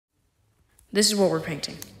This is what we're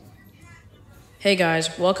painting. Hey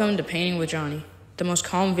guys, welcome to Painting with Johnny, the most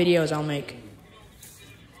calm videos I'll make.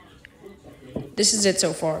 This is it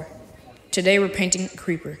so far. Today we're painting a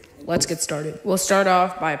creeper. Let's get started. We'll start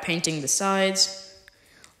off by painting the sides.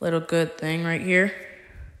 Little good thing right here.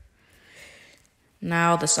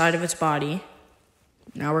 Now the side of its body.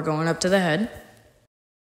 Now we're going up to the head.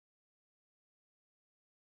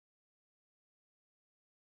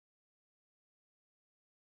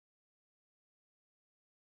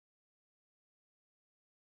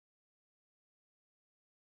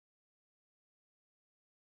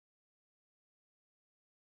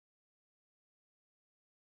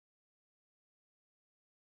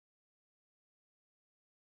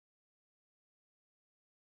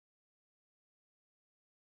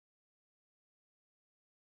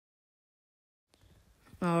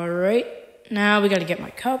 Alright, now we gotta get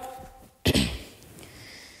my cup.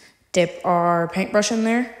 Dip our paintbrush in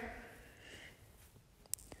there.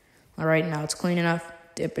 Alright, now it's clean enough.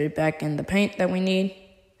 Dip it back in the paint that we need.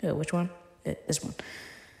 Which one? This one.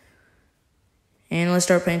 And let's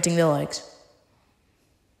start painting the legs.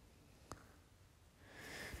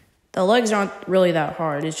 The legs aren't really that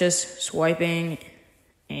hard. It's just swiping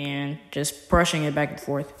and just brushing it back and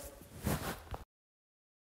forth.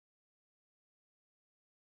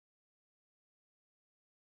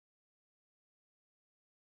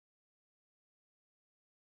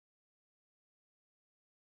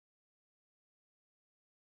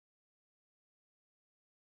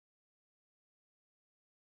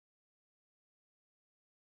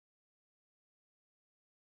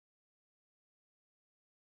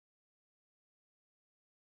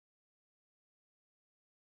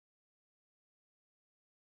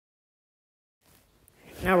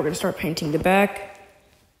 Now we're going to start painting the back.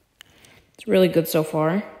 It's really good so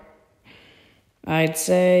far. I'd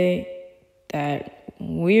say that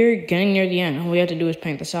we're getting near the end. All we have to do is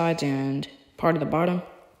paint the sides and part of the bottom.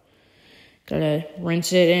 Gotta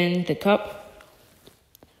rinse it in the cup.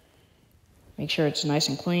 Make sure it's nice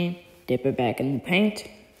and clean. Dip it back in the paint.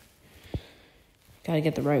 Gotta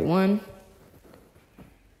get the right one.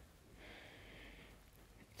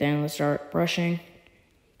 Then let's start brushing,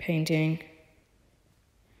 painting.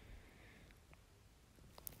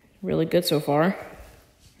 Really good so far.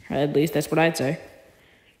 At least that's what I'd say.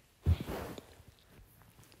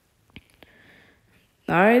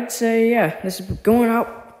 I'd say, yeah, this is going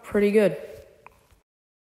out pretty good.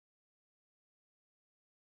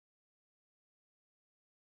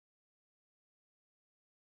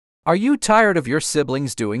 Are you tired of your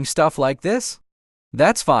siblings doing stuff like this?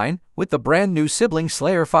 That's fine. With the brand new Sibling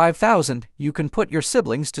Slayer 5000, you can put your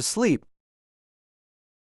siblings to sleep.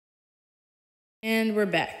 And we're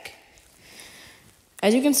back.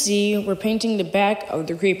 As you can see, we're painting the back of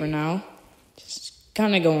the creeper now. It's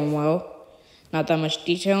kind of going well. Not that much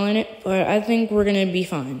detail in it, but I think we're going to be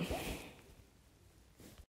fine.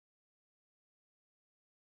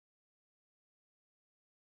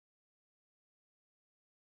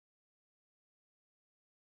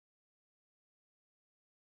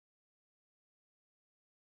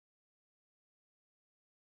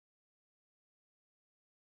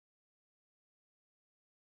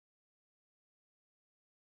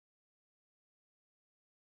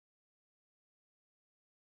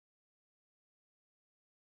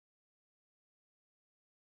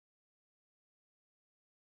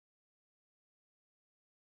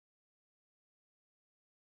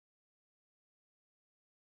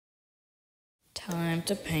 Time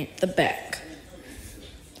to paint the back.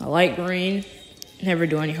 A light green, never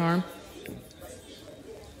do any harm.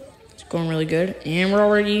 It's going really good, and we're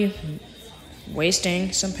already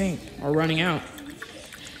wasting some paint, or running out.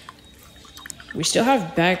 We still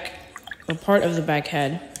have a part of the back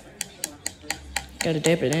head. Gotta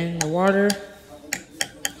dip it in the water.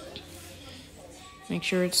 Make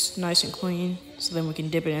sure it's nice and clean, so then we can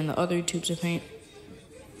dip it in the other tubes of paint.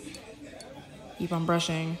 Keep on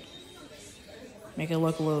brushing. Make it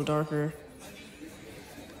look a little darker.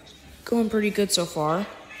 Going pretty good so far.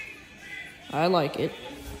 I like it.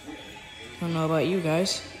 I don't know about you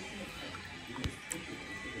guys.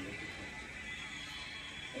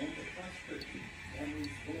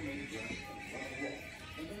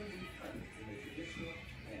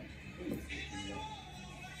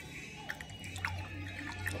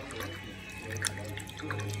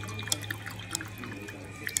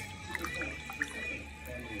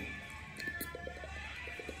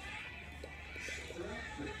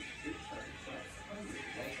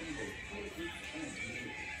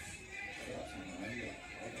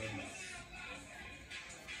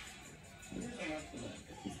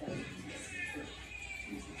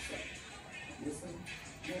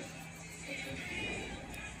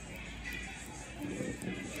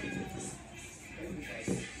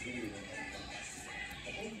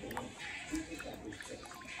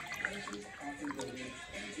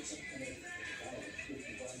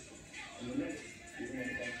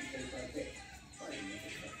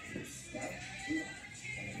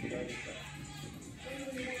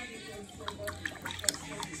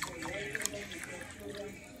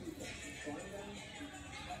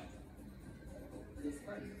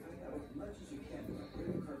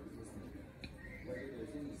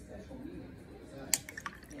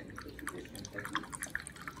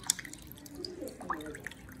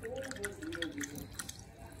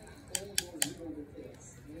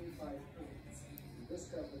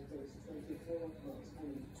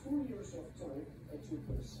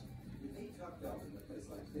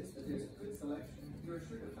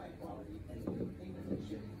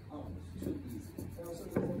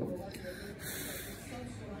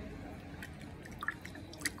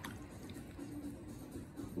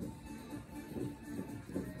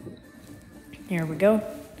 Here we go.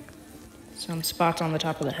 Some spots on the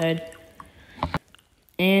top of the head.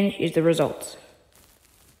 And here's the results.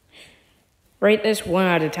 Rate this 1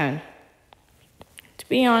 out of 10. To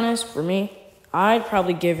be honest, for me, I'd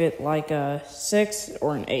probably give it like a 6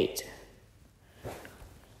 or an 8.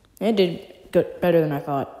 It did good, better than I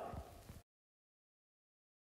thought.